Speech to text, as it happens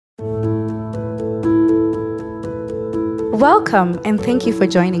Welcome and thank you for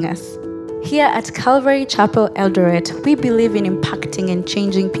joining us. Here at Calvary Chapel Eldoret, we believe in impacting and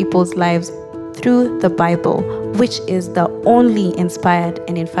changing people's lives through the Bible, which is the only inspired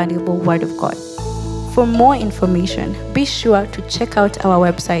and infallible Word of God. For more information, be sure to check out our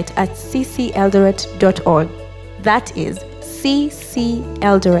website at cceldoret.org. That is cceldoret.org.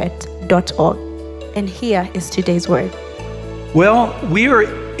 And here is today's word. Well, we are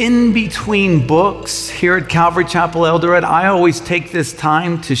in between books here at Calvary Chapel Eldoret. I always take this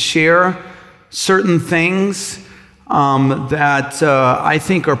time to share certain things that I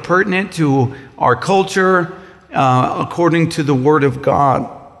think are pertinent to our culture according to the Word of God.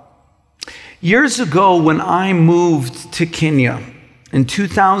 Years ago, when I moved to Kenya in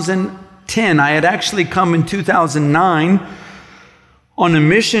 2010, I had actually come in 2009 on a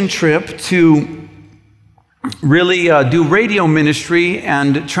mission trip to really do radio ministry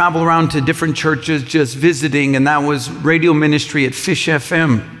and travel around to different churches just visiting, and that was radio ministry at Fish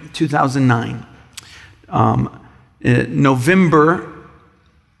FM, 2009. November,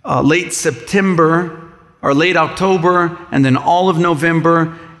 late September, or late October, and then all of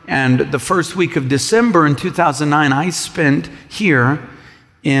November, and the first week of December in 2009, I spent here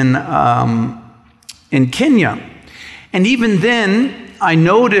in Kenya. And even then, I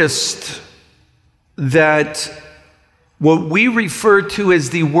noticed that what we refer to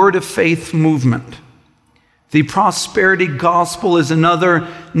as the Word of Faith movement, the prosperity gospel is another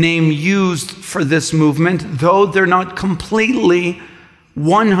name used for this movement, though they're not completely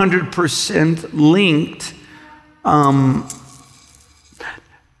 100% linked.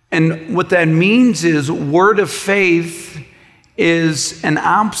 And what that means is Word of Faith is an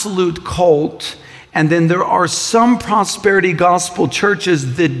absolute cult, and then there are some prosperity gospel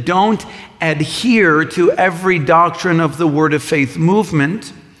churches that don't adhere to every doctrine of the Word of Faith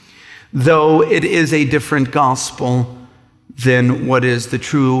movement, though it is a different gospel than what is the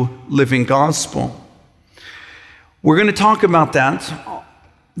true living gospel. We're going to talk about that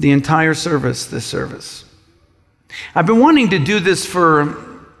the entire service, this service. I've been wanting to do this for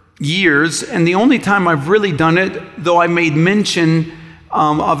years, and the only time I've really done it, though I made mention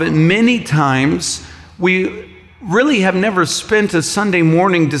of it many times, we really have never spent a Sunday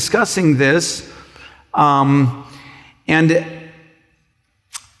morning discussing this, and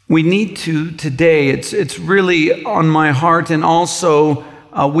we need to today. It's really on my heart, and also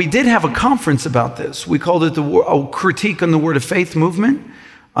we did have a conference about this. We called it a critique on the Word of Faith movement.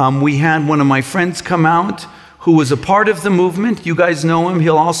 We had one of my friends come out who was a part of the movement. You guys know him.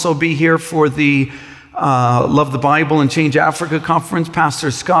 He'll also be here for the Love the Bible and Change Africa conference,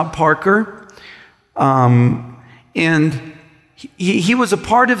 Pastor Scott Parker. And he was a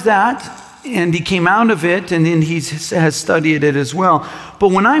part of that, and he came out of it, and then he has studied it as well.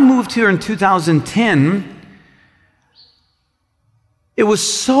 But when I moved here in 2010, it was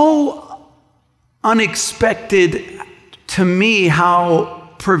so unexpected to me how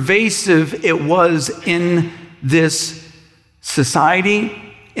pervasive it was in this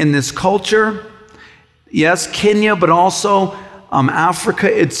society, in this culture. Yes, Kenya, but also Africa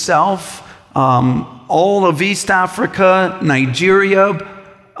itself, all of East Africa, Nigeria,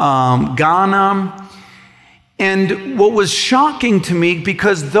 Ghana. And what was shocking to me,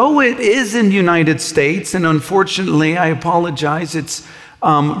 because though it is in the United States, and unfortunately, I apologize, it's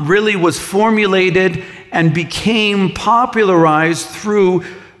really was formulated and became popularized through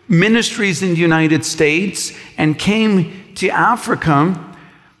ministries in the United States and came to Africa,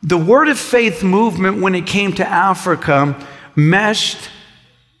 the Word of Faith movement, when it came to Africa, meshed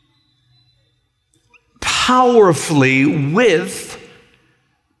powerfully with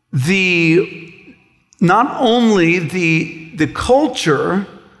not only the culture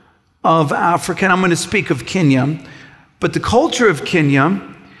of Africa, and I'm going to speak of Kenya, but the culture of Kenya,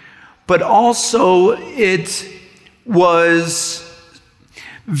 but also it was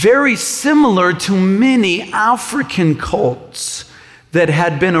very similar to many African cults that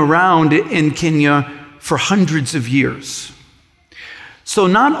had been around in Kenya for hundreds of years. So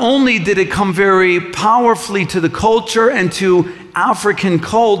not only did it come very powerfully to the culture and to African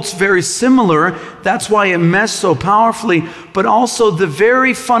cults, very similar, that's why it meshed so powerfully, but also the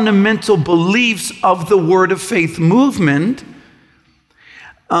very fundamental beliefs of the Word of Faith movement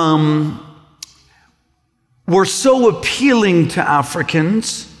were so appealing to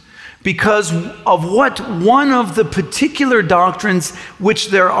Africans because of what one of the particular doctrines, which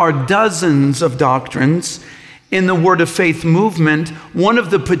there are dozens of doctrines in the Word of Faith movement, one of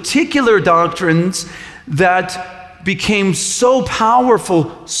the particular doctrines that became so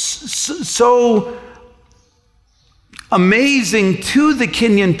powerful, so amazing to the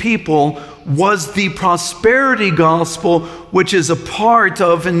Kenyan people was the prosperity gospel, which is a part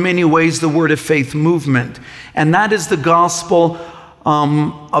of, in many ways, the Word of Faith movement. And that is the gospel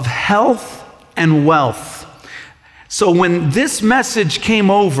of health and wealth. So when this message came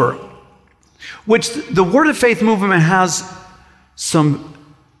over, which the Word of Faith movement has some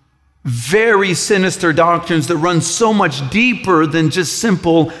very sinister doctrines that run so much deeper than just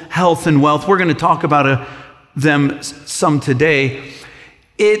simple health and wealth. We're going to talk about them some today.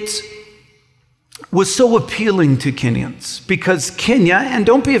 It was so appealing to Kenyans because Kenya, and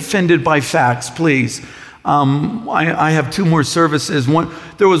don't be offended by facts, please. I have 2 more services.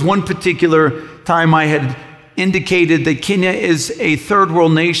 There was one particular time I had indicated that Kenya is a third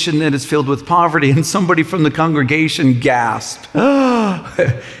world nation that is filled with poverty, and somebody from the congregation gasped.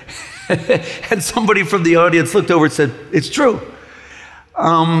 And somebody from the audience looked over and said, it's true.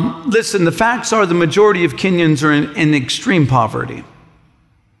 Listen, the facts are the majority of Kenyans are in extreme poverty.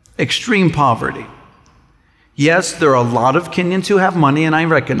 Extreme poverty. Yes, there are a lot of Kenyans who have money, and I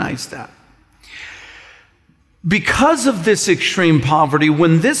recognize that. Because of this extreme poverty,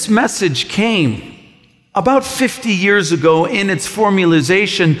 when this message came about 50 years ago in its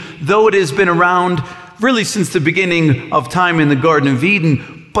formalization, though it has been around really since the beginning of time in the Garden of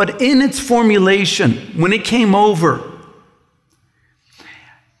Eden, but in its formulation, when it came over,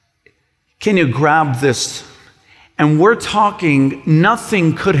 Kenya grabbed this, and we're talking,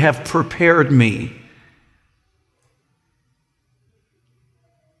 nothing could have prepared me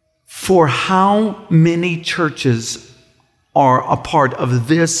for how many churches are a part of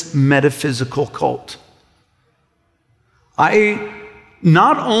this metaphysical cult. I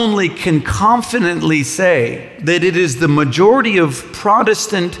not only can confidently say that it is the majority of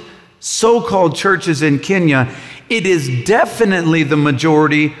Protestant so-called churches in Kenya, it is definitely the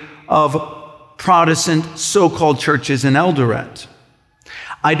majority of Protestant so-called churches in Eldoret.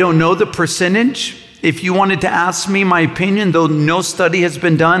 I don't know the percentage. If you wanted to ask me my opinion, though no study has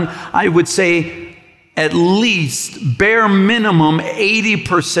been done, I would say at least, bare minimum,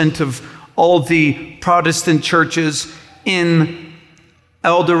 80% of all the Protestant churches in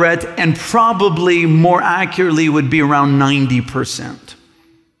Eldoret, and probably more accurately would be around 90%.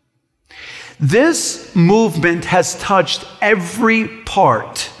 This movement has touched every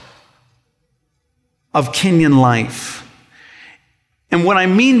part of Kenyan life. And what I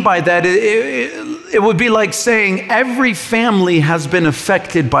mean by that, it would be like saying every family has been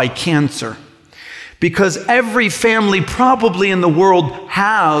affected by cancer. Because every family probably in the world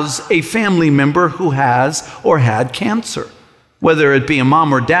has a family member who has or had cancer. Whether it be a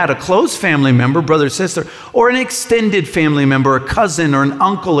mom or dad, a close family member, brother, sister, or an extended family member, a cousin or an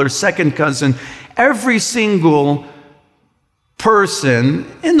uncle or second cousin. Every single person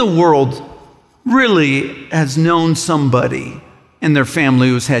in the world really has known somebody in their family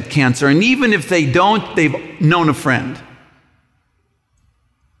who's had cancer. And even if they don't, they've known a friend.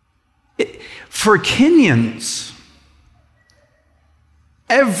 For Kenyans,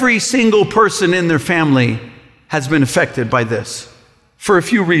 every single person in their family has been affected by this for a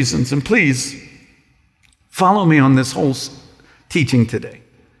few reasons. And please follow me on this whole teaching today.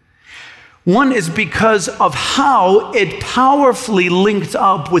 One is because of how it powerfully linked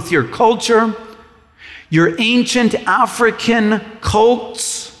up with your culture, your ancient African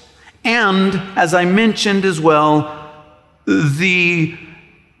cults, and, as I mentioned as well, the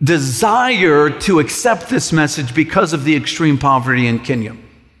desire to accept this message because of the extreme poverty in Kenya.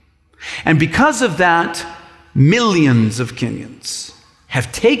 And because of that, millions of Kenyans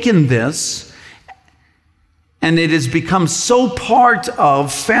have taken this, and it has become so part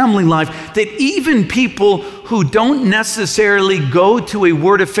of family life that even people who don't necessarily go to a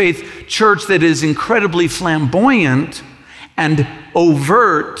Word of Faith church that is incredibly flamboyant and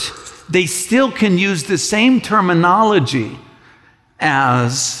overt, they still can use the same terminology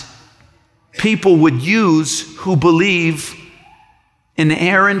as people would use who believe in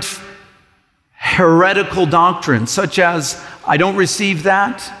errant heretical doctrine, such as, I don't receive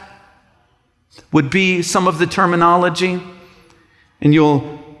that, would be some of the terminology, and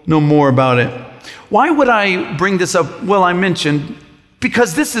you'll know more about it. Why would I bring this up? Well, I mentioned,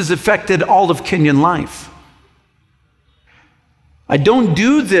 because this has affected all of Kenyan life. I don't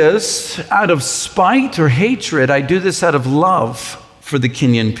do this out of spite or hatred. I do this out of love for the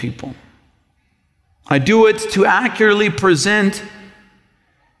Kenyan people. I do it to accurately present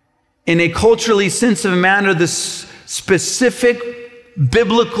in a culturally sensitive manner this specific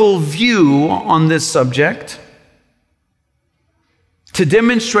biblical view on this subject, to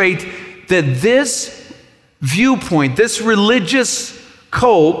demonstrate that this viewpoint, this religious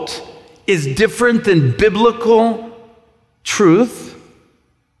cult, is different than biblical truth,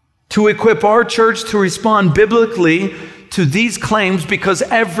 to equip our church to respond biblically to these claims, because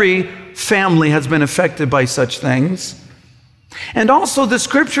every family has been affected by such things. And also the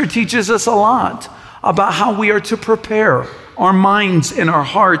scripture teaches us a lot about how we are to prepare our minds and our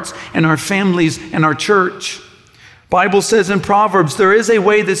hearts and our families and our church. Bible says in Proverbs, there is a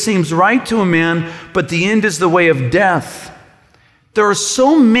way that seems right to a man, but the end is the way of death. There are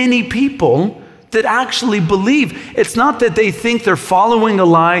so many people that actually believe. It's not that they think they're following a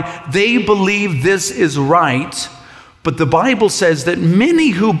lie. They believe this is right. But the Bible says that many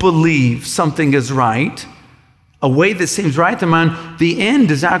who believe something is right, a way that seems right to man, the end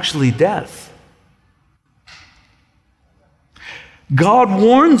is actually death. God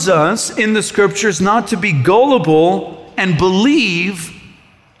warns us in the scriptures not to be gullible and believe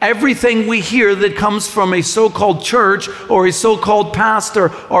everything we hear that comes from a so-called church or a so-called pastor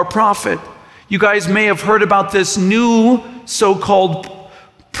or prophet. You guys may have heard about this new so-called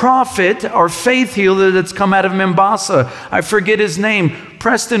prophet or faith healer that's come out of Mombasa. I forget his name.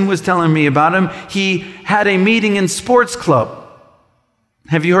 Preston was telling me about him. He had a meeting in sports club.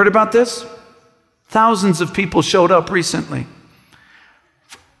 Have you heard about this? Thousands of people showed up recently.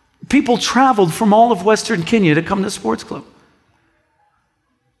 People traveled from all of Western Kenya to come to the sports club.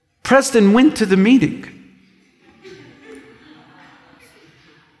 Preston went to the meeting.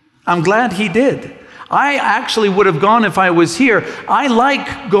 I'm glad he did. I actually would have gone if I was here. I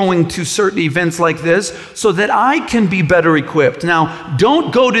like going to certain events like this so that I can be better equipped. Now,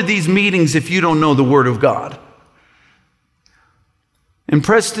 don't go to these meetings if you don't know the Word of God. And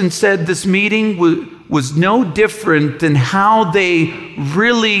Preston said this meeting was no different than how they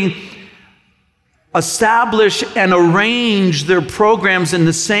really establish and arrange their programs in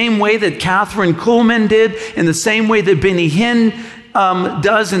the same way that Catherine Kuhlman did, in the same way that Benny Hinn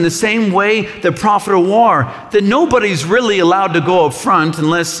does, in the same way that Prophet Awar, that nobody's really allowed to go up front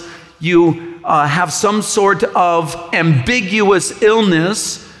unless you have some sort of ambiguous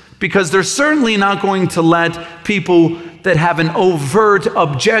illness, because they're certainly not going to let people that have an overt,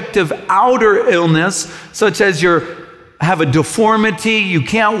 objective, outer illness, such as have a deformity, you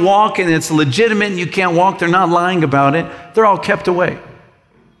can't walk, and it's legitimate, and you can't walk, they're not lying about it, they're all kept away.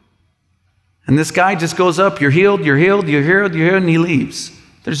 And this guy just goes up, you're healed, you're healed, you're healed, you're healed, and he leaves.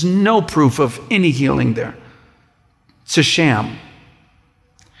 There's no proof of any healing there. It's a sham.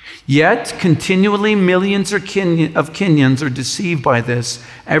 Yet, continually millions of Kenyans are deceived by this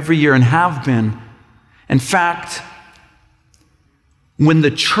every year and have been. In fact, when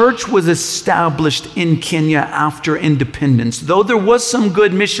the church was established in Kenya after independence, though there was some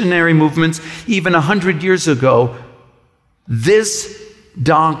good missionary movements even 100 years ago, this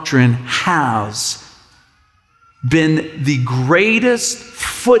doctrine has been the greatest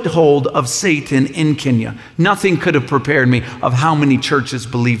foothold of Satan in Kenya. Nothing could have prepared me of how many churches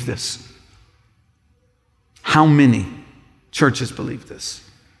believe this. How many churches believe this?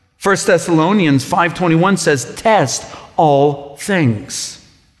 1 Thessalonians 5:21 says, test all things.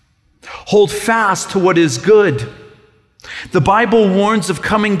 Hold fast to what is good. The Bible warns of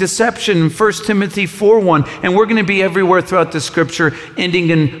coming deception in 1 Timothy 4:1, and we're going to be everywhere throughout the scripture, ending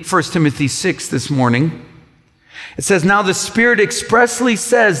in 1 Timothy 6 this morning. It says, now the Spirit expressly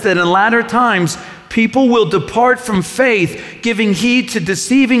says that in latter times people will depart from faith, giving heed to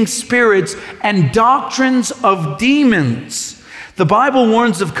deceiving spirits and doctrines of demons. The Bible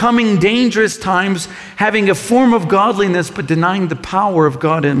warns of coming dangerous times, having a form of godliness but denying the power of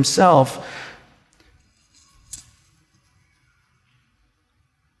God himself.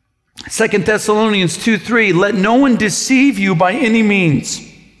 2 Thessalonians 2:3, let no one deceive you by any means,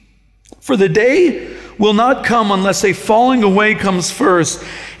 for the day will not come unless a falling away comes first,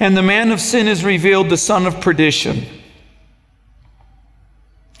 and the man of sin is revealed, the son of perdition.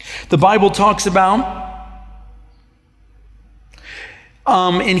 The Bible talks about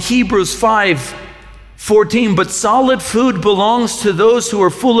in Hebrews 5:14, but solid food belongs to those who are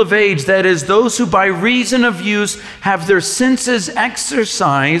full of age, that is, those who by reason of use have their senses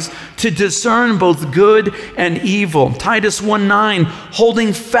exercised to discern both good and evil. Titus 1:9,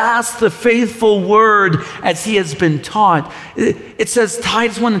 holding fast the faithful word as he has been taught. It says,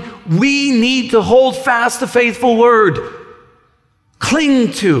 Titus 1, we need to hold fast the faithful word.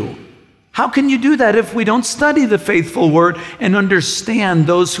 Cling to. How can you do that if we don't study the faithful word and understand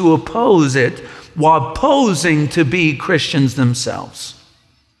those who oppose it while posing to be Christians themselves?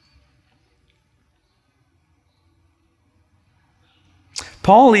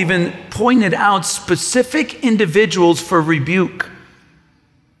 Paul even pointed out specific individuals for rebuke.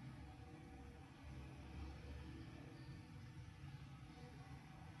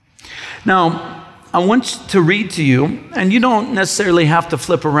 Now, I want to read to you, and you don't necessarily have to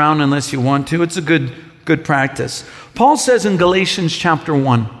flip around unless you want to. It's a good practice. Paul says in Galatians chapter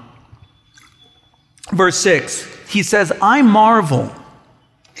 1, verse 6, he says, I marvel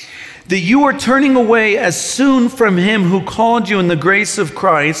that you are turning away as soon from him who called you in the grace of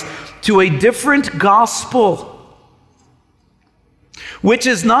Christ to a different gospel, which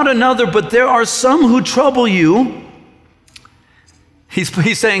is not another, but there are some who trouble you.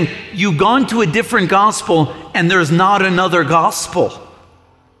 He's saying, you've gone to a different gospel and there's not another gospel.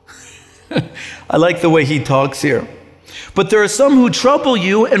 I like the way he talks here. But there are some who trouble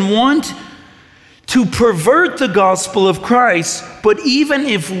you and want to pervert the gospel of Christ. But even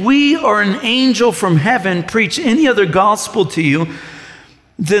if we or an angel from heaven preach any other gospel to you,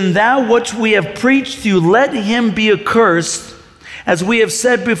 then that which we have preached to you, let him be accursed. As we have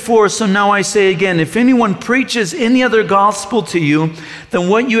said before, so now I say again, if anyone preaches any other gospel to you than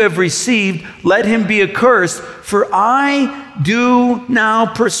what you have received, let him be accursed. For I do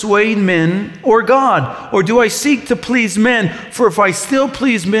now persuade men or God, or do I seek to please men? For if I still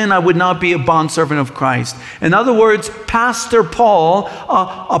please men, I would not be a bondservant of Christ. In other words, Pastor Paul,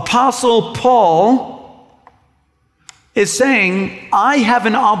 Apostle Paul, is saying, I have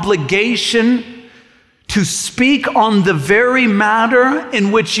an obligation to speak on the very matter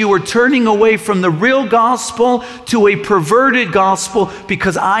in which you are turning away from the real gospel to a perverted gospel,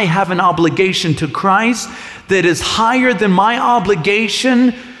 because I have an obligation to Christ that is higher than my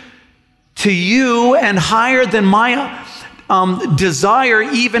obligation to you and higher than my desire,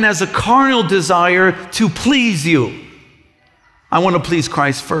 even as a carnal desire, to please you. I want to please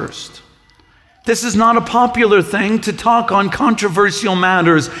Christ first. This is not a popular thing to talk on controversial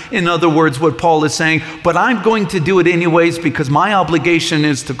matters, in other words, what Paul is saying, but I'm going to do it anyways because my obligation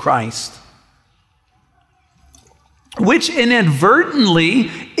is to Christ. Which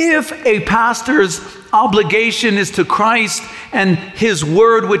inadvertently, if a pastor's obligation is to Christ and his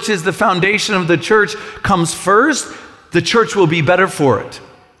word, which is the foundation of the church, comes first, the church will be better for it.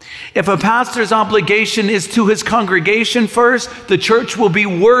 If a pastor's obligation is to his congregation first, the church will be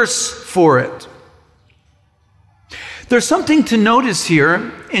worse for it. There's something to notice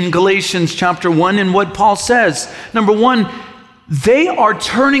here in Galatians chapter 1 in what Paul says. Number one, they are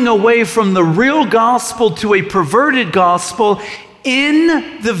turning away from the real gospel to a perverted gospel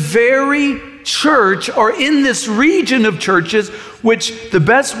in the very church, or in this region of churches, which the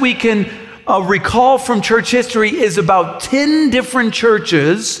best we can recall from church history is about 10 different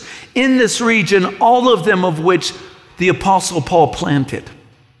churches in this region, all of them of which the Apostle Paul planted.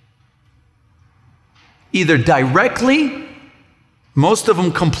 Either directly, most of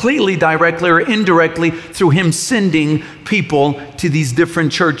them completely directly or indirectly, through him sending people to these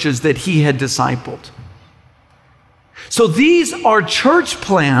different churches that he had discipled. So these are church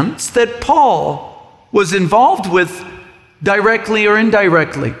plants that Paul was involved with directly or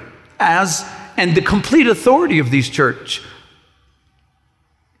indirectly, and the complete authority of these church.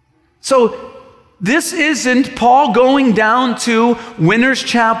 So this isn't Paul going down to Winners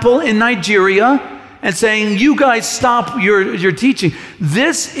Chapel in Nigeria and saying, you guys stop your teaching.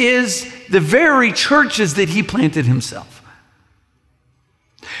 This is the very churches that he planted himself.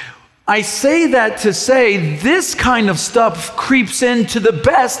 I say that to say this kind of stuff creeps into the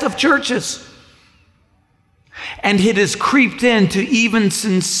best of churches. And it has creeped into even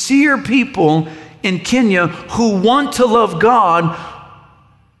sincere people in Kenya who want to love God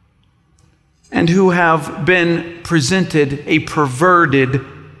and who have been presented a perverted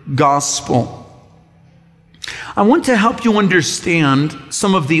gospel. I want to help you understand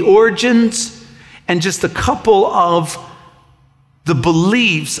some of the origins and just a couple of the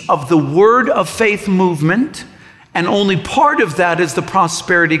beliefs of the Word of Faith movement, and only part of that is the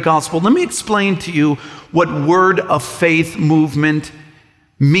prosperity gospel. Let me explain to you what Word of Faith movement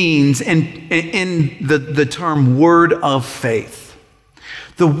means in the term Word of Faith.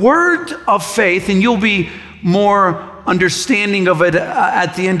 The Word of Faith, and you'll be more understanding of it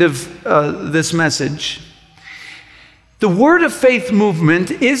at the end of this message. The Word of Faith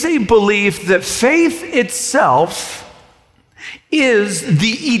movement is a belief that faith itself is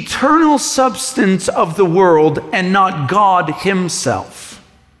the eternal substance of the world and not God himself.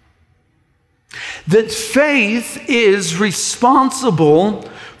 That faith is responsible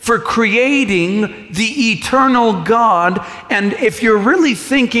for creating the eternal God. And if you're really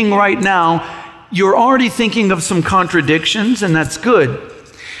thinking right now, you're already thinking of some contradictions, and that's good.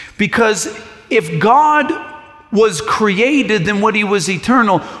 Because if God was created, then what he was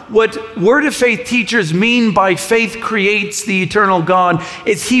eternal. What Word of Faith teachers mean by faith creates the eternal God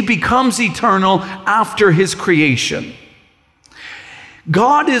is he becomes eternal after his creation.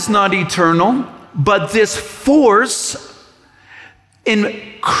 God is not eternal. but this force, in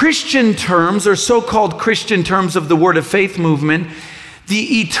Christian terms, or so-called Christian terms of the Word of Faith movement,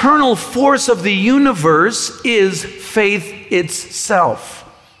 the eternal force of the universe is faith itself.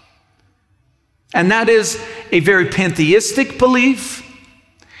 And that is a very pantheistic belief,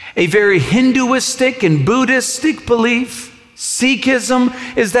 a very Hinduistic and Buddhistic belief. Sikhism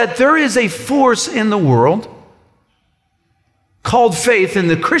is that there is a force in the world called faith in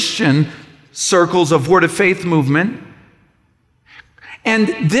the Christian circles of Word of Faith movement.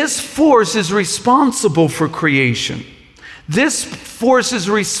 And this force is responsible for creation. This force is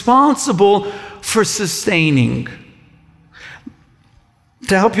responsible for sustaining.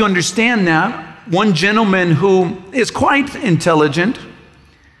 To help you understand that, one gentleman who is quite intelligent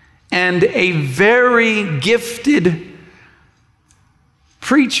and a very gifted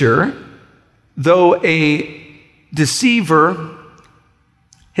preacher, though a deceiver,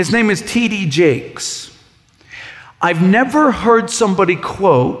 his name is T.D. Jakes. I've never heard somebody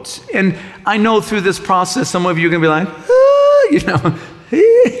quote, and I know through this process some of you are going to be like,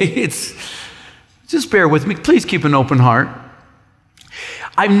 it's just bear with me. Please keep an open heart.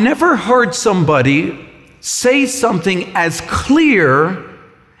 I've never heard somebody say something as clear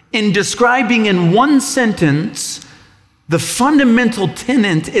in describing in one sentence the fundamental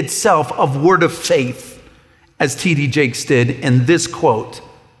tenet itself of Word of Faith as T.D. Jakes did in this quote.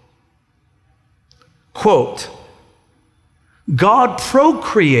 Quote, God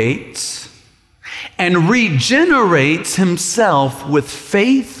procreates and regenerates himself with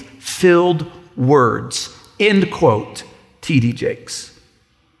faith-filled words. End quote, T.D. Jakes.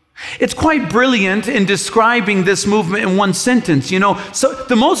 It's quite brilliant in describing this movement in one sentence. So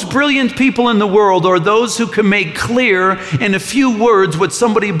the most brilliant people in the world are those who can make clear in a few words what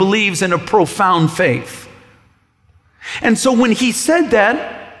somebody believes in a profound faith. And so when he said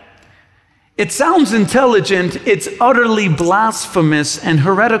that, it sounds intelligent, it's utterly blasphemous and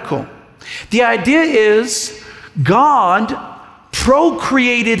heretical. The idea is God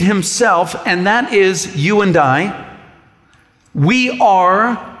procreated himself, and that is you and I. We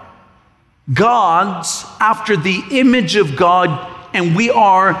are gods after the image of God, and we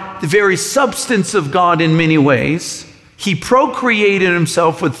are the very substance of God in many ways. He procreated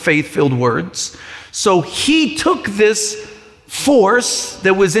himself with faith-filled words. So he took this force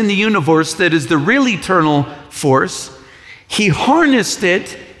that was in the universe, that is the real eternal force. He harnessed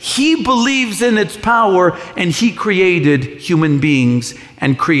it. He believes in its power, and he created human beings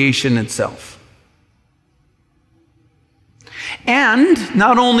and creation itself. And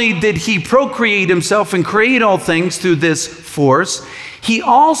not only did he procreate himself and create all things through this force, he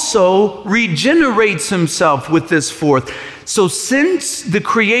also regenerates himself with this force. So since the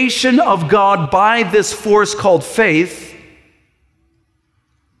creation of God by this force called faith,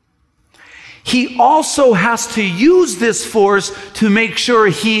 he also has to use this force to make sure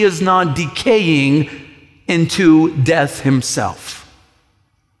he is not decaying into death himself.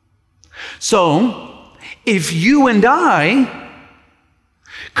 So, if you and I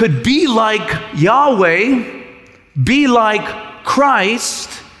could be like Yahweh, be like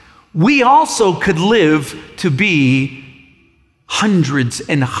Christ, we also could live to be hundreds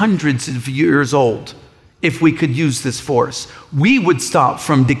and hundreds of years old if we could use this force. We would stop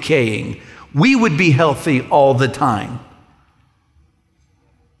from decaying. We would be healthy all the time.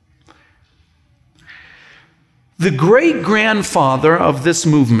 The great-grandfather of this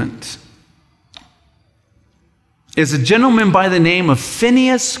movement is a gentleman by the name of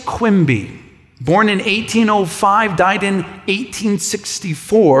Phineas Quimby, born in 1805, died in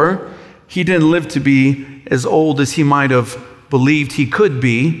 1864. He didn't live to be as old as he might have believed he could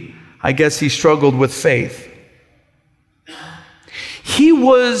be. I guess he struggled with faith. He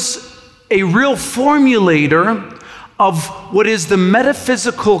was a real formulator of what is the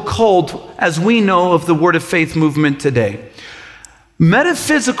metaphysical cult as we know of the Word of Faith movement today.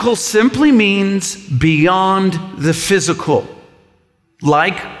 Metaphysical simply means beyond the physical,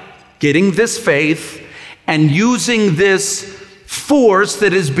 like getting this faith and using this force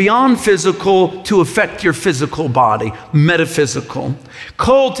that is beyond physical to affect your physical body. Metaphysical.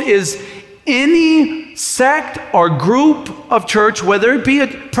 Cult is any sect or group of church, whether it be a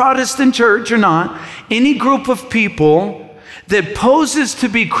Protestant church or not, any group of people that poses to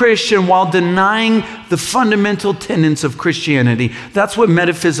be Christian while denying the fundamental tenets of Christianity. That's what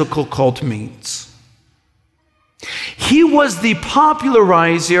metaphysical cult means. He was the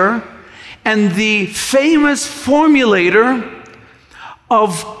popularizer and the famous formulator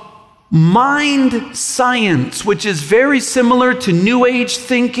of mind science, which is very similar to New Age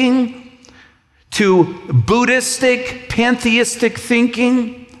thinking, to Buddhistic, pantheistic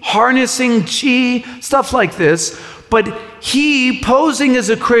thinking, harnessing chi, stuff like this. But he, posing as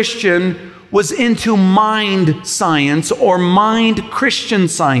a Christian, was into mind science or mind Christian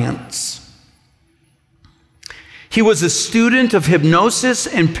science. He was a student of hypnosis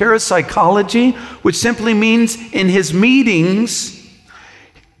and parapsychology, which simply means in his meetings,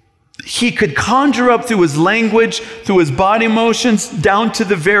 he could conjure up through his language, through his body motions, down to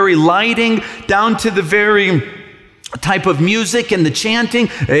the very lighting, down to the very type of music and the chanting.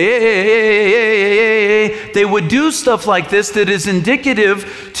 They would do stuff like this that is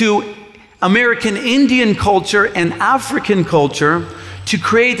indicative to American Indian culture and African culture to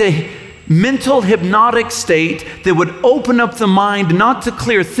create a mental hypnotic state that would open up the mind, not to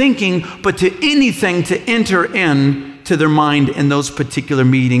clear thinking, but to anything to enter in to their mind in those particular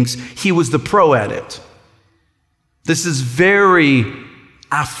meetings. He was the pro at it. This is very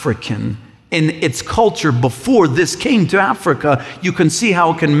African in its culture before this came to Africa. You can see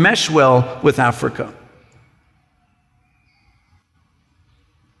how it can mesh well with Africa.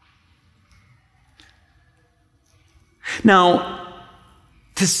 Now,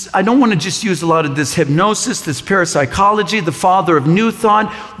 I don't want to just use a lot of this hypnosis, this parapsychology, the father of New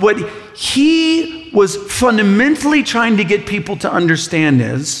Thought. What he was fundamentally trying to get people to understand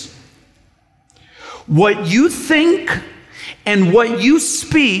is what you think and what you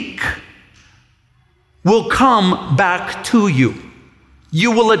speak will come back to you.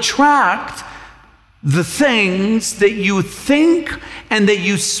 You will attract the things that you think and that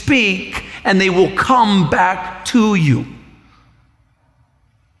you speak, and they will come back to you.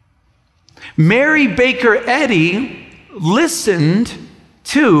 Mary Baker Eddy listened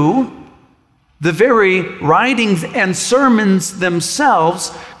to the very writings and sermons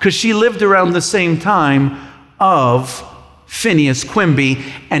themselves because she lived around the same time of Phineas Quimby,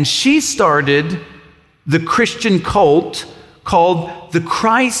 and she started the Christian cult called the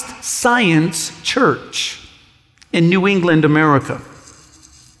Christ Science Church in New England, America.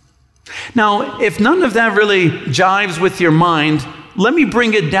 Now, if none of that really jives with your mind, let me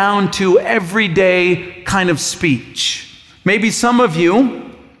bring it down to everyday kind of speech. Maybe some of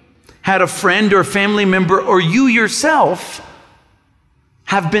you had a friend or family member, or you yourself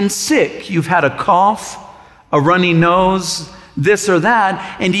have been sick. You've had a cough, a runny nose, this or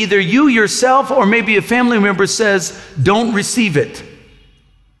that, and either you yourself or maybe a family member says, "Don't receive it."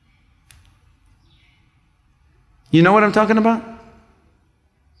 You know what I'm talking about?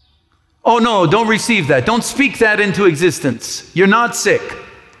 Oh no, don't receive that. Don't speak that into existence. You're not sick.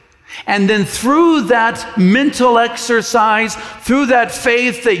 And then through that mental exercise, through that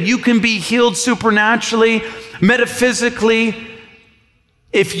faith that you can be healed supernaturally, metaphysically,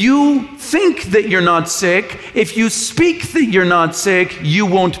 if you think that you're not sick, if you speak that you're not sick, you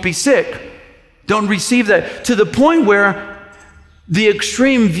won't be sick. Don't receive that. To the point where the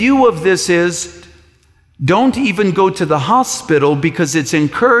extreme view of this is, don't even go to the hospital because it's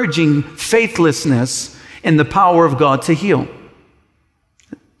encouraging faithlessness in the power of God to heal.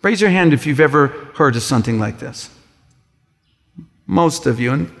 Raise your hand if you've ever heard of something like this. Most of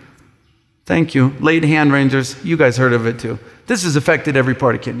you, and thank you. Late hand raisers, you guys heard of it too. This has affected every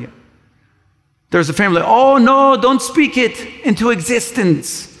part of Kenya. There's a family, oh no, don't speak it into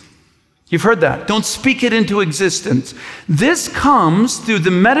existence. You've heard that. Don't speak it into existence. This comes through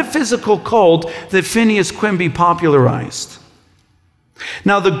the metaphysical cult that Phineas Quimby popularized.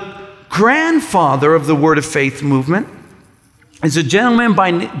 Now, the grandfather of the Word of Faith movement is a gentleman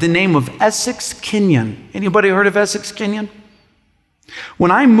by the name of Essex Kenyon. Anybody heard of Essex Kenyon?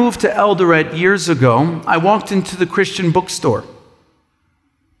 When I moved to Eldoret years ago, I walked into the Christian bookstore.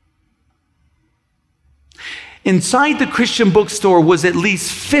 Inside the Christian bookstore was at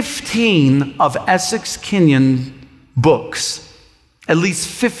least 15 of Essex Kenyon books, at least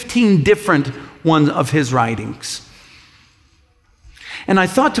 15 different ones of his writings. And I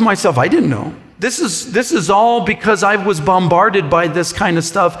thought to myself, I didn't know. This is all because I was bombarded by this kind of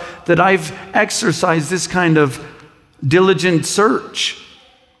stuff, that I've exercised this kind of diligent search.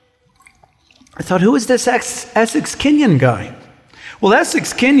 I thought, who is this Essex Kenyon guy? Well,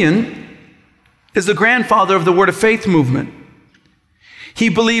 Essex Kenyon is the grandfather of the Word of Faith movement. He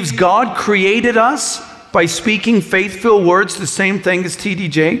believes God created us by speaking faith-filled words, the same thing as T.D.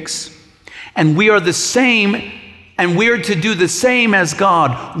 Jakes, and we are the same, and we are to do the same as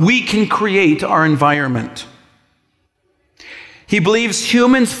God. We can create our environment. He believes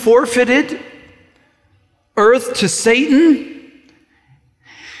humans forfeited earth to Satan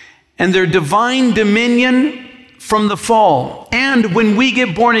and their divine dominion from the fall. And when we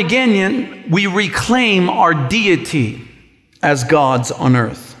get born again, we reclaim our deity as gods on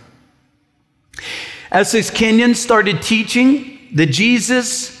earth. Essex Kenyon started teaching that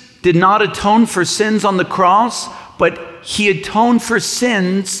Jesus did not atone for sins on the cross, but he atoned for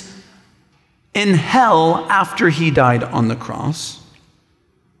sins in hell after he died on the cross.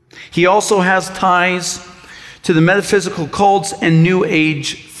 He also has ties to the metaphysical cults and New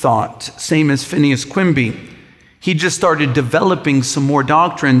Age thought, same as Phineas Quimby. He just started developing some more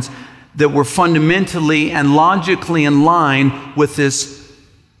doctrines that were fundamentally and logically in line with this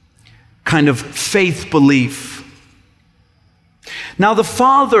kind of faith belief. Now, the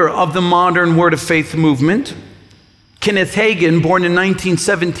father of the modern Word of Faith movement, Kenneth Hagin, born in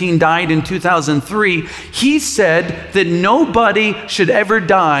 1917, died in 2003, he said that nobody should ever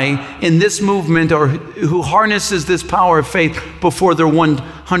die in this movement or who harnesses this power of faith before they're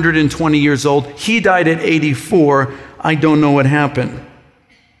 120 years old. He died at 84. I don't know what happened.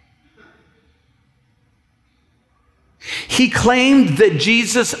 He claimed that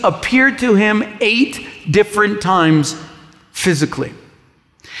Jesus appeared to him 8 different times physically.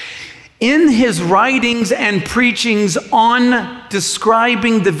 In his writings and preachings on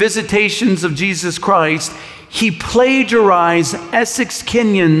describing the visitations of Jesus Christ, he plagiarized Essex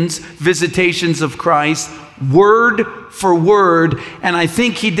Kenyon's visitations of Christ word for word, and I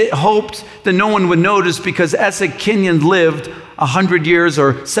think he hoped that no one would notice because Essex Kenyon lived 100 years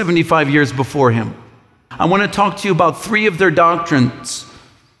or 75 years before him. I want to talk to you about 3 of their doctrines.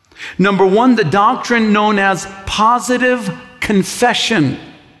 Number 1, the doctrine known as positive confession.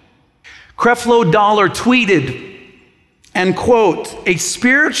 Creflo Dollar tweeted, and quote, "A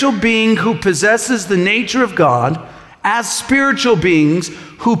spiritual being who possesses the nature of God, as spiritual beings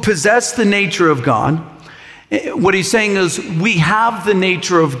who possess the nature of God." What he's saying is we have the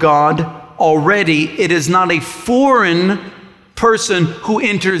nature of God already. It is not a foreign person who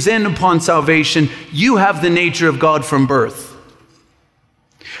enters in upon salvation. You have the nature of God from birth.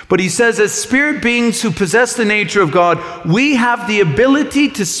 But he says, as spirit beings who possess the nature of God, we have the ability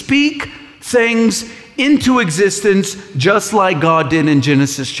to speak things into existence just like God did in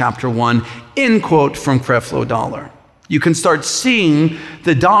Genesis chapter 1, end quote from Creflo Dollar. You can start seeing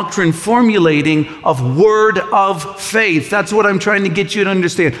the doctrine formulating of word of faith. That's what I'm trying to get you to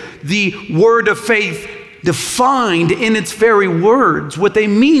understand. The word of faith defined in its very words, what they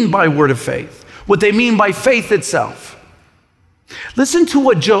mean by word of faith, what they mean by faith itself. Listen to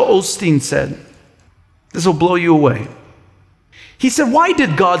what Joel Osteen said. This will blow you away. He said, why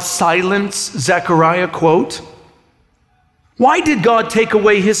did God silence Zechariah, quote? Why did God take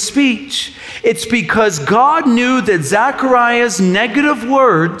away his speech? It's because God knew that Zechariah's negative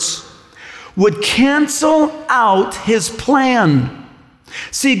words would cancel out his plan.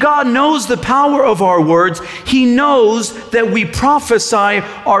 See, God knows the power of our words. He knows that we prophesy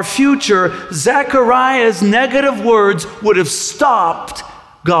our future. Zechariah's negative words would have stopped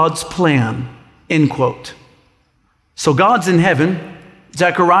God's plan, end quote. So God's in heaven.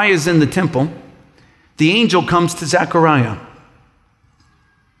 Zechariah is in the temple. The angel comes to Zechariah.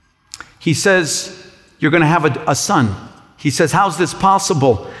 He says, you're going to have a son. He says, how's this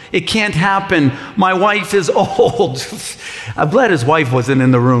possible? It can't happen. My wife is old. I'm glad his wife wasn't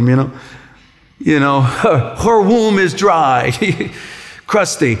in the room, her womb is dry,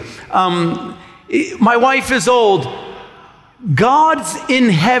 crusty. My wife is old. God's in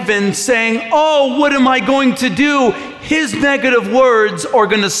heaven saying, oh, what am I going to do? His negative words are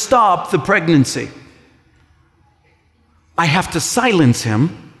going to stop the pregnancy. I have to silence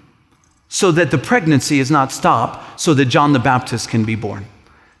him so that the pregnancy is not stopped, so that John the Baptist can be born.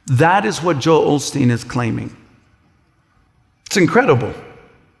 That is what Joel Osteen is claiming. It's incredible.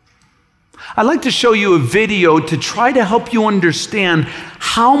 I'd like to show you a video to try to help you understand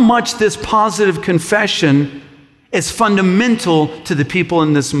how much this positive confession is fundamental to the people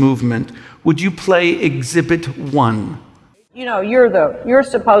in this movement. Would you play Exhibit 1? You're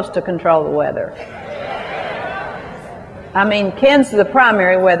supposed to control the weather. I mean, Ken's the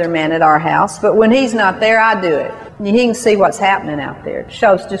primary weatherman at our house, but when he's not there, I do it. He can see what's happening out there. It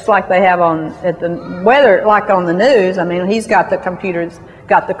shows just like they have at the weather, like on the news. I mean, he's got the computers,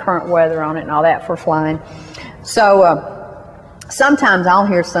 got the current weather on it and all that for flying. So sometimes I'll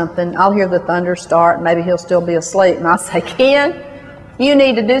hear something. I'll hear the thunder start, and maybe he'll still be asleep, and I'll say, Ken, you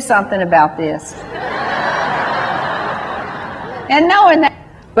need to do something about this. And knowing that,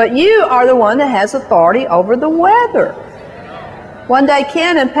 but you are the one that has authority over the weather. One day,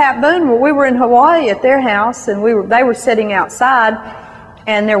 Ken and Pat Boone, we were in Hawaii at their house, and they were sitting outside,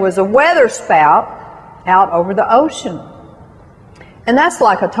 and there was a weather spout out over the ocean. And that's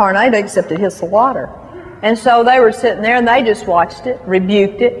like a tornado, except it hits the water. And so they were sitting there, and they just watched it,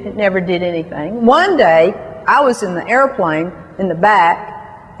 rebuked it. It never did anything. One day, I was in the airplane in the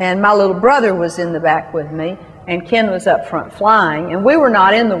back, and my little brother was in the back with me, and Ken was up front flying, and we were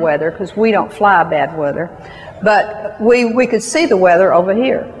not in the weather because we don't fly bad weather, but we could see the weather over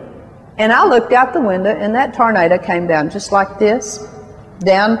here. And I looked out the window, and that tornado came down just like this,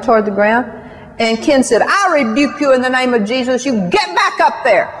 down toward the ground. And Ken said, I rebuke you in the name of Jesus. You get back up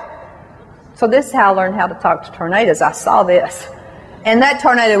there. So this is how I learned how to talk to tornadoes. I saw this. And that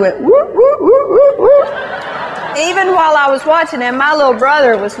tornado went whoop, whoop, whoop, whoop, whoop. Even while I was watching, and my little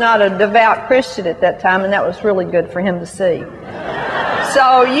brother was not a devout Christian at that time, and that was really good for him to see.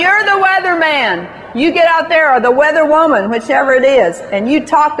 So you're the weatherman. You get out there, or the weather woman, whichever it is, and you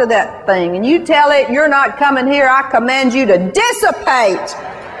talk to that thing, and you tell it, you're not coming here. I command you to dissipate.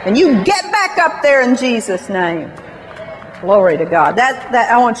 And you get back up there in Jesus' name. Glory to God. That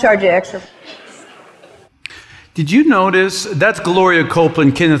I won't charge you extra. Did you notice, that's Gloria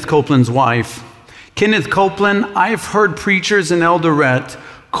Copeland, Kenneth Copeland's wife. Kenneth Copeland, I've heard preachers in Eldoret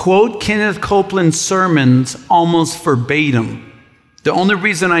quote Kenneth Copeland's sermons almost verbatim. The only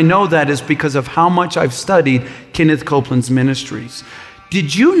reason I know that is because of how much I've studied Kenneth Copeland's ministries.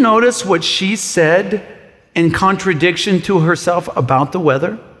 Did you notice what she said in contradiction to herself about the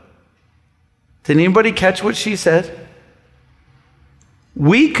weather? Did anybody catch what she said?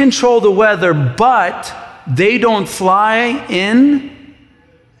 We control the weather, but they don't fly in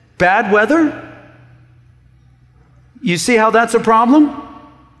bad weather? You see how that's a problem?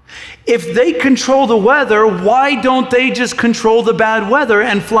 If they control the weather, why don't they just control the bad weather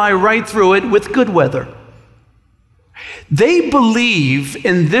and fly right through it with good weather? They believe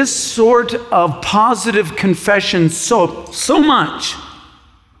in this sort of positive confession so much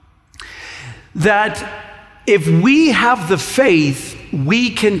that if we have the faith, we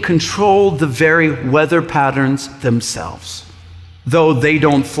can control the very weather patterns themselves, though they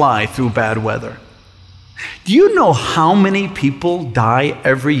don't fly through bad weather. Do you know how many people die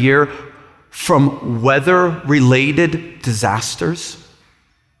every year from weather-related disasters,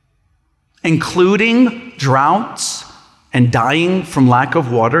 including droughts and dying from lack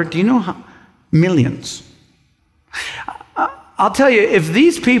of water? Do you know how? Millions. I'll tell you, if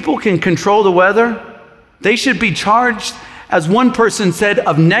these people can control the weather, they should be charged, as one person said,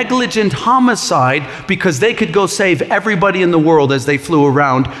 of negligent homicide because they could go save everybody in the world as they flew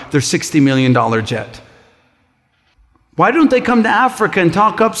around their $60 million jet. Why don't they come to Africa and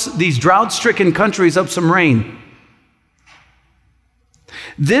talk up these drought-stricken countries up some rain?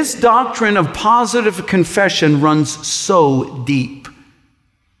 This doctrine of positive confession runs so deep.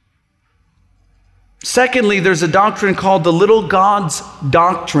 Secondly, there's a doctrine called the little God's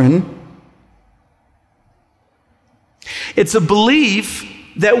doctrine. It's a belief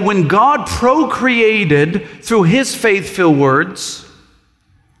that when God procreated through his faith-filled words,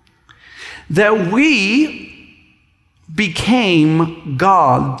 that we became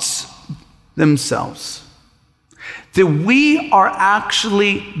gods themselves. That we are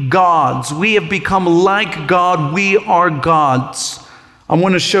actually gods. We have become like God. We are gods. I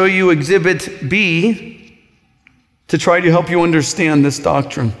want to show you Exhibit B to try to help you understand this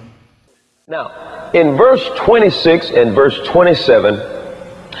doctrine. Now, in verse 26 and verse 27,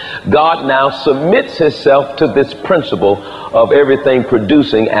 God now submits himself to this principle of everything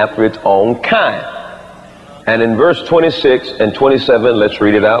producing after its own kind. And in verse 26 and 27, let's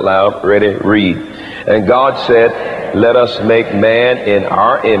read it out loud. Ready? Read. And God said, let us make man in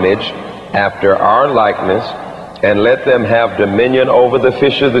our image, after our likeness, and let them have dominion over the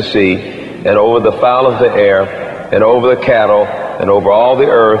fish of the sea, and over the fowl of the air, and over the cattle, and over all the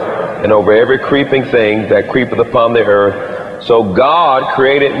earth, and over every creeping thing that creepeth upon the earth. So God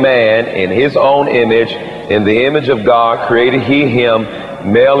created man in his own image. In the image of God created he him.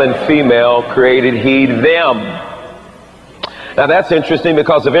 Male and female created he them. Now that's interesting,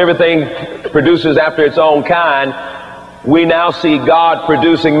 because if everything produces after its own kind, we now see God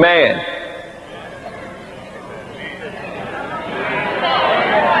producing man.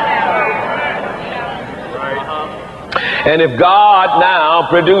 And if God now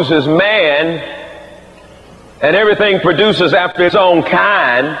produces man, and everything produces after its own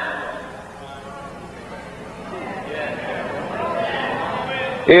kind,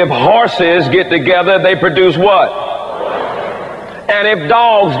 if horses get together, they produce what? And if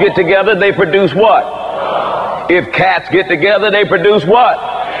dogs get together, they produce what? If cats get together, they produce what?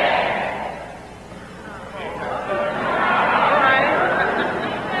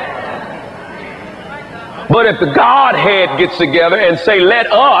 But if the Godhead gets together and say, let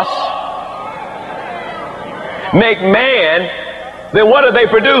us make man, then what are they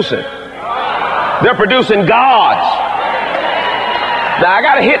producing? They're producing gods. Now I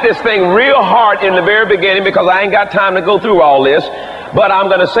got to hit this thing real hard in the very beginning, because I ain't got time to go through all this. But I'm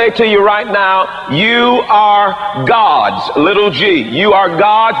going to say to you right now, you are God's, little g. You are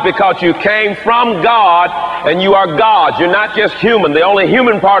God's because you came from God, and you are God's. You're not just human. The only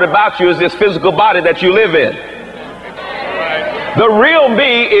human part about you is this physical body that you live in. The real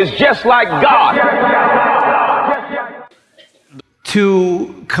me is just like God.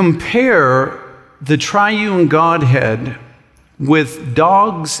 To compare the triune Godhead with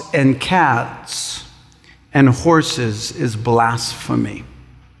dogs and cats and horses is blasphemy.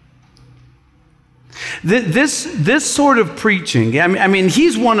 This sort of preaching, I mean,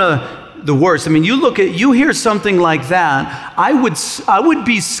 he's one of the worst. I mean, you hear something like that, I would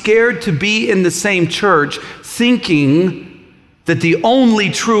be scared to be in the same church thinking that the only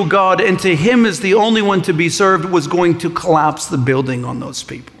true God and to him is the only one to be served was going to collapse the building on those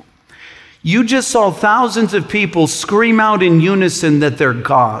people. You just saw thousands of people scream out in unison that they're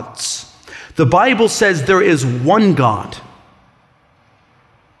gods. The Bible says there is one God,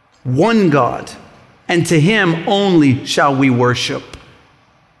 and to him only shall we worship.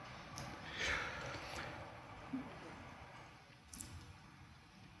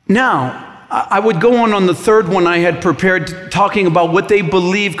 Now, I would go on the third one I had prepared, talking about what they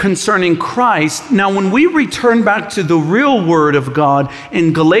believe concerning Christ. Now, when we return back to the real word of God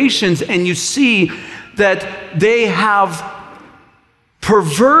in Galatians, and you see that they have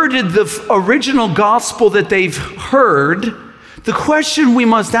perverted the original gospel that they've heard, the question we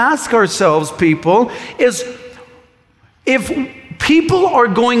must ask ourselves, people, is if people are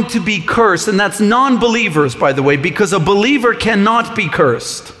going to be cursed, and that's non-believers, by the way, because a believer cannot be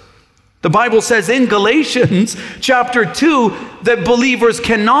cursed. The Bible says in Galatians chapter 2 that believers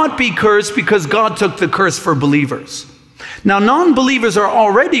cannot be cursed because God took the curse for believers. Now, non-believers are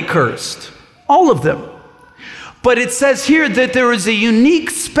already cursed, all of them. But it says here that there is a unique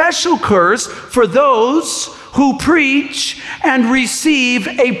special curse for those who preach and receive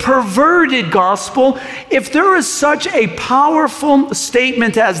a perverted gospel. If there is such a powerful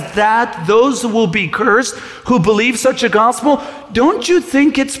statement as that, those will be cursed who believe such a gospel, don't you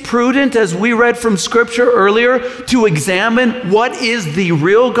think it's prudent, as we read from Scripture earlier, to examine what is the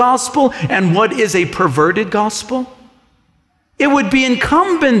real gospel and what is a perverted gospel? It would be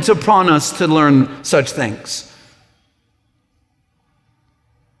incumbent upon us to learn such things.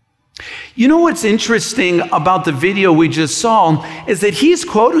 You know what's interesting about the video we just saw is that he's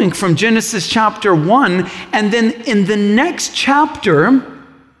quoting from Genesis chapter 1, and then in the next chapter,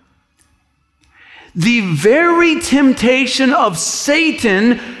 the very temptation of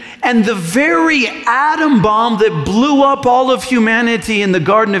Satan and the very atom bomb that blew up all of humanity in the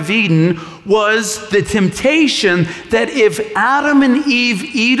Garden of Eden was the temptation that if Adam and Eve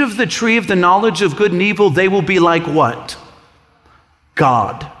eat of the tree of the knowledge of good and evil, they will be like what?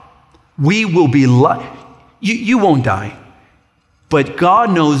 God. We will be like, you won't die. But God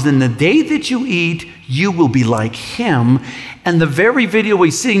knows in the day that you eat, you will be like him. And the very video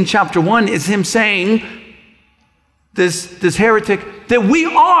we see in chapter 1 is him saying, this heretic, that we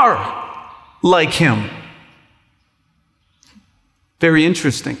are like him. Very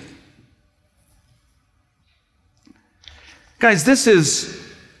interesting. Guys, this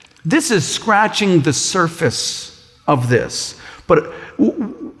is scratching the surface of this. But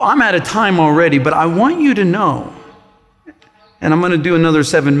I'm out of time already, but I want you to know, and I'm going to do another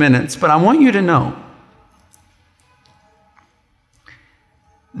 7 minutes, but I want you to know,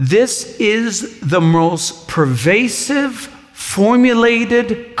 this is the most pervasive,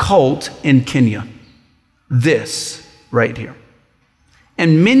 formulated cult in Kenya. This right here.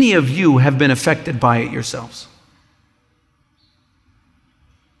 And many of you have been affected by it yourselves.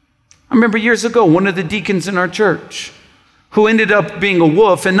 I remember years ago, one of the deacons in our church who ended up being a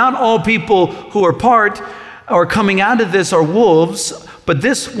wolf, and not all people who are part or coming out of this are wolves, but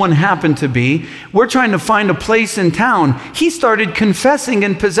this one happened to be. We're trying to find a place in town. He started confessing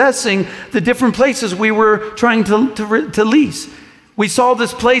and possessing the different places we were trying to lease. We saw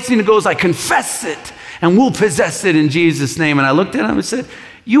this place and he goes, I confess it and we'll possess it in Jesus' name. And I looked at him and said,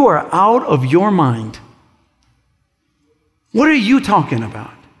 you are out of your mind. What are you talking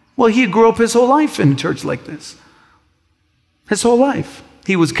about? Well, he grew up his whole life in a church like this. His whole life.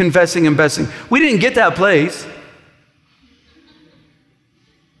 He was confessing and confessing. We didn't get that place.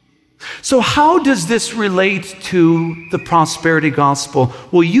 So how does this relate to the prosperity gospel?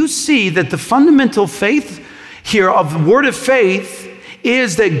 Well, you see that the fundamental faith here of the word of faith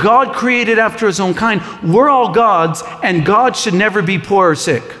is that God created after his own kind. We're all God's, and God should never be poor or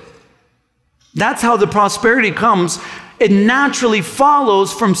sick. That's how the prosperity comes. It naturally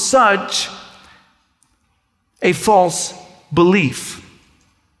follows from such a false belief.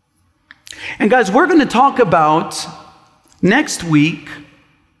 And guys, we're going to talk about next week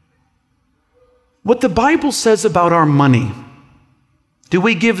what the Bible says about our money. Do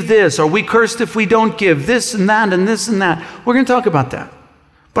we give this? Are we cursed if we don't give? This and that and this and that. We're going to talk about that.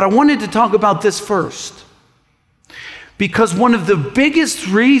 But I wanted to talk about this first. Because one of the biggest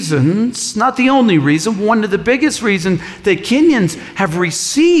reasons, not the only reason, one of the biggest reasons that Kenyans have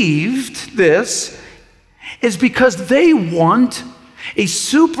received this is because they want a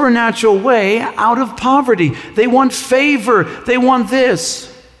supernatural way out of poverty. They want favor. They want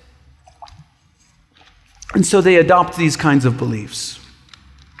this. And so they adopt these kinds of beliefs.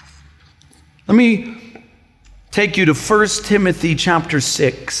 Let me take you to 1 Timothy chapter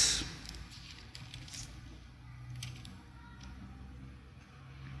 6.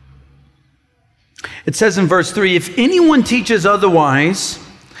 It says in verse 3, if anyone teaches otherwise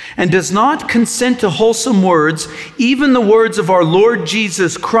and does not consent to wholesome words, even the words of our Lord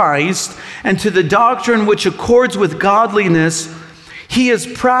Jesus Christ, and to the doctrine which accords with godliness, he is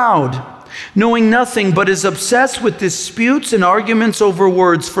proud, knowing nothing, but is obsessed with disputes and arguments over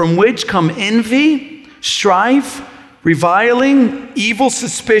words, from which come envy, strife, reviling, evil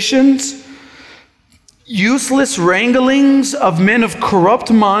suspicions, useless wranglings of men of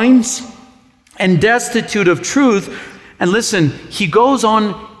corrupt minds, and destitute of truth. And listen, he goes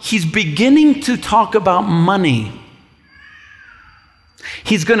on, he's beginning to talk about money.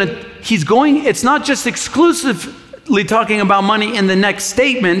 It's not just exclusively talking about money in the next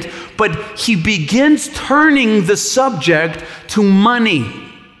statement, but he begins turning the subject to money.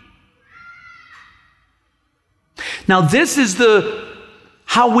 Now, this is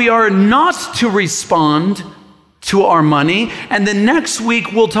how we are not to respond to our money. And the next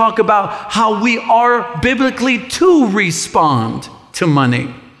week we'll talk about how we are biblically to respond to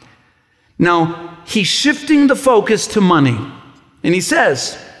money. Now, he's shifting the focus to money. And he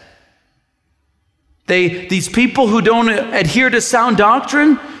says, these people who don't adhere to sound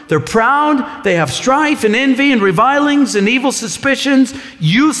doctrine, they're proud, they have strife and envy and revilings and evil suspicions,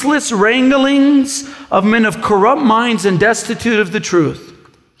 useless wranglings of men of corrupt minds and destitute of the truth.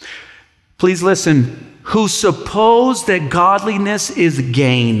 Please listen. Who suppose that godliness is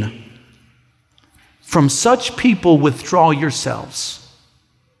gain. From such people withdraw yourselves.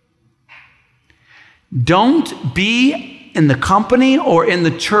 Don't be in the company or in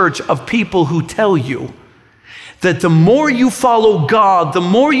the church of people who tell you that the more you follow God, the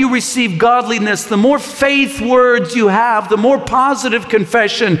more you receive godliness, the more faith words you have, the more positive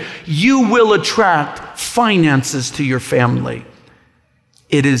confession, you will attract finances to your family.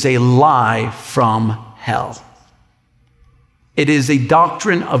 It is a lie from hell. It is a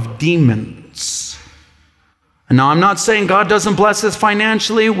doctrine of demons. And now, I'm not saying God doesn't bless us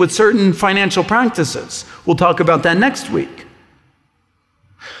financially with certain financial practices. We'll talk about that next week.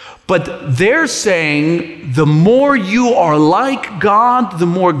 But they're saying the more you are like God, the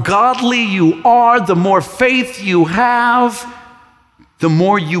more godly you are, the more faith you have, the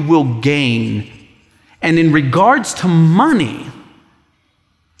more you will gain. And in regards to money,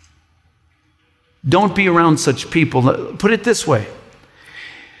 don't be around such people. Put it this way.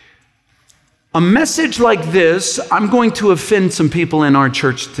 A message like this, I'm going to offend some people in our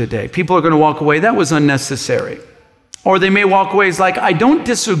church today. People are going to walk away, that was unnecessary. Or they may walk away as like, I don't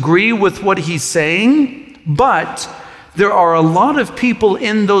disagree with what he's saying, but there are a lot of people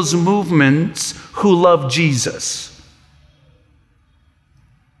in those movements who love Jesus.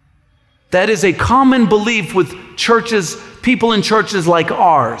 That is a common belief with churches, people in churches like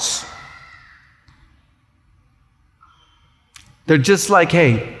ours. They're just like,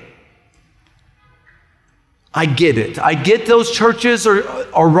 hey, I get it. I get those churches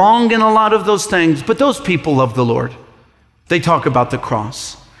are wrong in a lot of those things, but those people love the Lord. They talk about the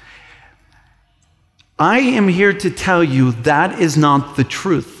cross. I am here to tell you that is not the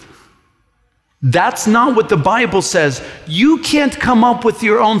truth. That's not what the Bible says. You can't come up with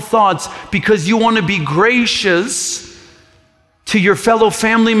your own thoughts because you want to be gracious to your fellow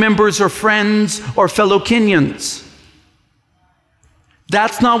family members or friends or fellow Kenyans.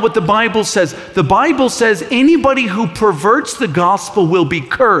 That's not what the Bible says. The Bible says anybody who perverts the gospel will be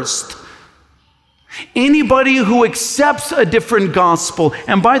cursed. Anybody who accepts a different gospel,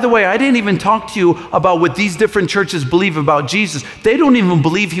 and by the way, I didn't even talk to you about what these different churches believe about Jesus. They don't even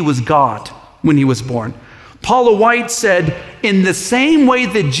believe he was God when he was born. Paula White said, in the same way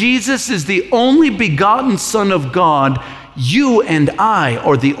that Jesus is the only begotten Son of God, you and I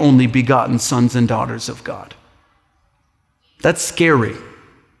are the only begotten sons and daughters of God. That's scary.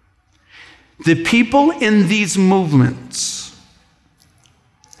 The people in these movements,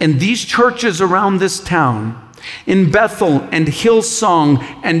 in these churches around this town, in Bethel and Hillsong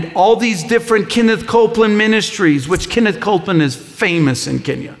and all these different Kenneth Copeland ministries, which Kenneth Copeland is famous in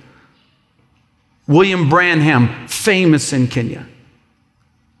Kenya. William Branham, famous in Kenya.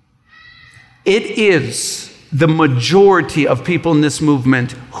 It is the majority of people in this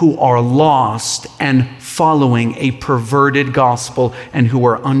movement who are lost and following a perverted gospel and who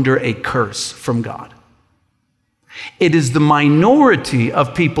are under a curse from God. It is the minority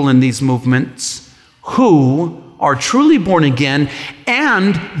of people in these movements who are truly born again,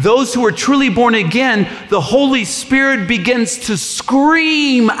 and those who are truly born again, the Holy Spirit begins to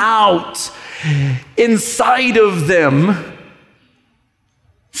scream out inside of them,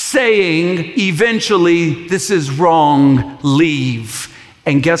 saying, eventually, this is wrong, leave.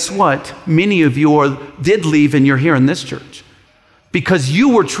 And guess what? Many of you did leave, and you're here in this church because you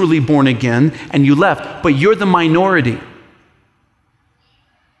were truly born again and you left, but you're the minority.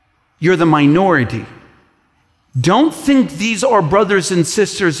 You're the minority. Don't think these are brothers and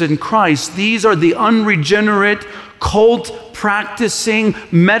sisters in Christ. These are the unregenerate, cult practicing,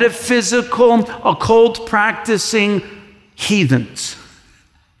 metaphysical, occult practicing heathens.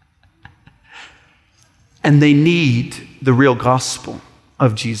 And they need the real gospel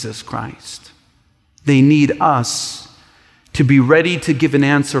of Jesus Christ. They need us to be ready to give an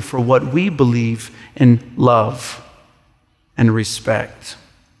answer for what we believe in love and respect.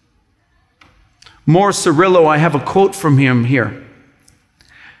 Morris Cerullo, I have a quote from him here.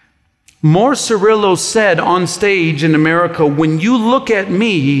 Morris Cerullo said on stage in America, when you look at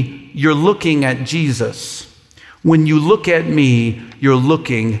me, you're looking at Jesus. When you look at me, you're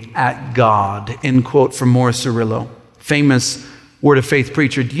looking at God. End quote from Morris Cerullo, famous Word of Faith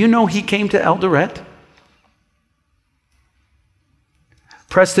preacher. Do you know he came to Eldoret?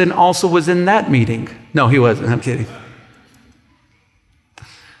 Preston also was in that meeting. No, he wasn't. I'm kidding.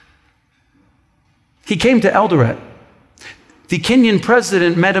 He came to Eldoret. The Kenyan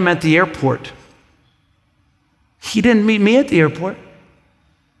president met him at the airport. He didn't meet me at the airport.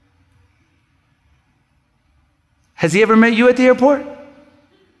 Has he ever met you at the airport?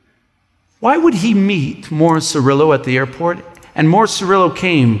 Why would he meet Morris Cerullo at the airport? And Morris Cerullo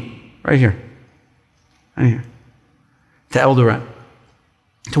came right here, to Eldoret,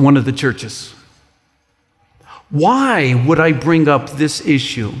 to one of the churches. Why would I bring up this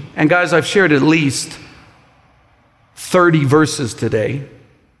issue? And guys, I've shared at least 30 verses today.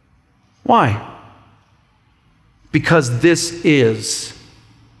 Why? Because this is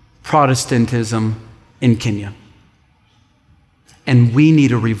Protestantism in Kenya. And we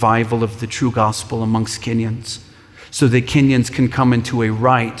need a revival of the true gospel amongst Kenyans so that Kenyans can come into a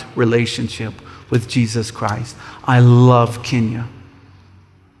right relationship with Jesus Christ. I love Kenya.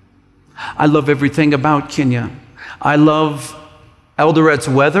 I love everything about Kenya. I love Eldoret's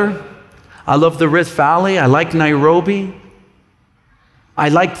weather. I love the Rift Valley. I like Nairobi.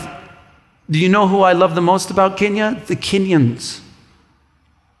 Do you know who I love the most about Kenya? The Kenyans.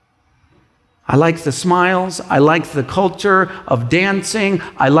 I like the smiles. I like the culture of dancing.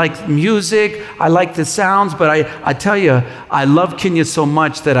 I like music. I like the sounds. But I tell you, I love Kenya so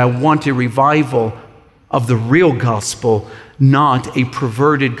much that I want a revival of the real gospel, not a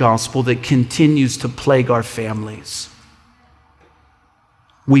perverted gospel that continues to plague our families.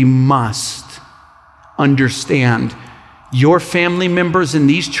 We must understand your family members in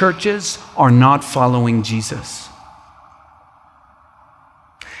these churches are not following Jesus.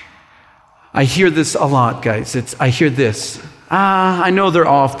 I hear this a lot, guys. I hear this. I know they're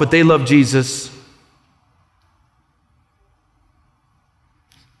off, but they love Jesus.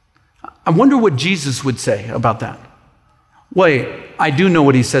 I wonder what Jesus would say about that. Wait, I do know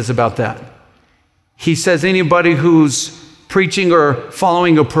what he says about that. He says anybody who's preaching or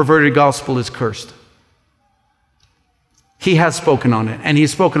following a perverted gospel is cursed. He has spoken on it, and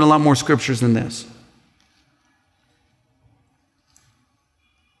he's spoken a lot more scriptures than this.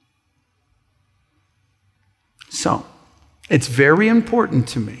 So, it's very important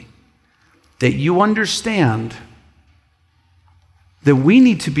to me that you understand that we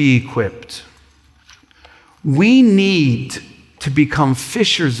need to be equipped. We need to become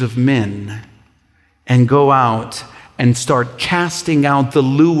fishers of men and go out and start casting out the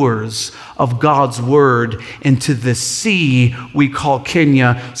lures of God's word into the sea we call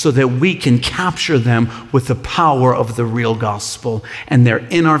Kenya so that we can capture them with the power of the real gospel. And they're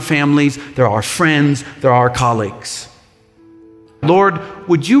in our families, they're our friends, they're our colleagues. Lord,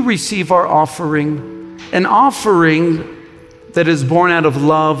 would you receive our offering? An offering that is born out of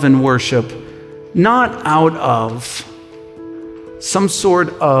love and worship, not out of some sort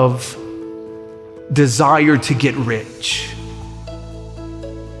of desire to get rich.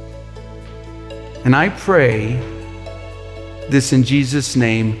 And I pray this in Jesus'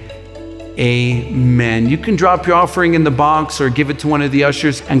 name. Amen. You can drop your offering in the box or give it to one of the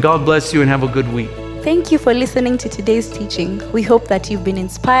ushers, and God bless you and have a good week. Thank you for listening to today's teaching. We hope that you've been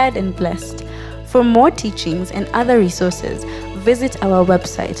inspired and blessed. For more teachings and other resources, visit our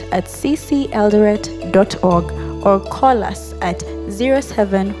website at cceldoret.org or call us at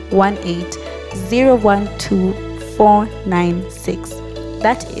 0718-012-496.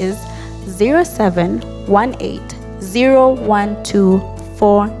 That is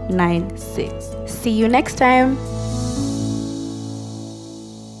 0718-012-496. See you next time.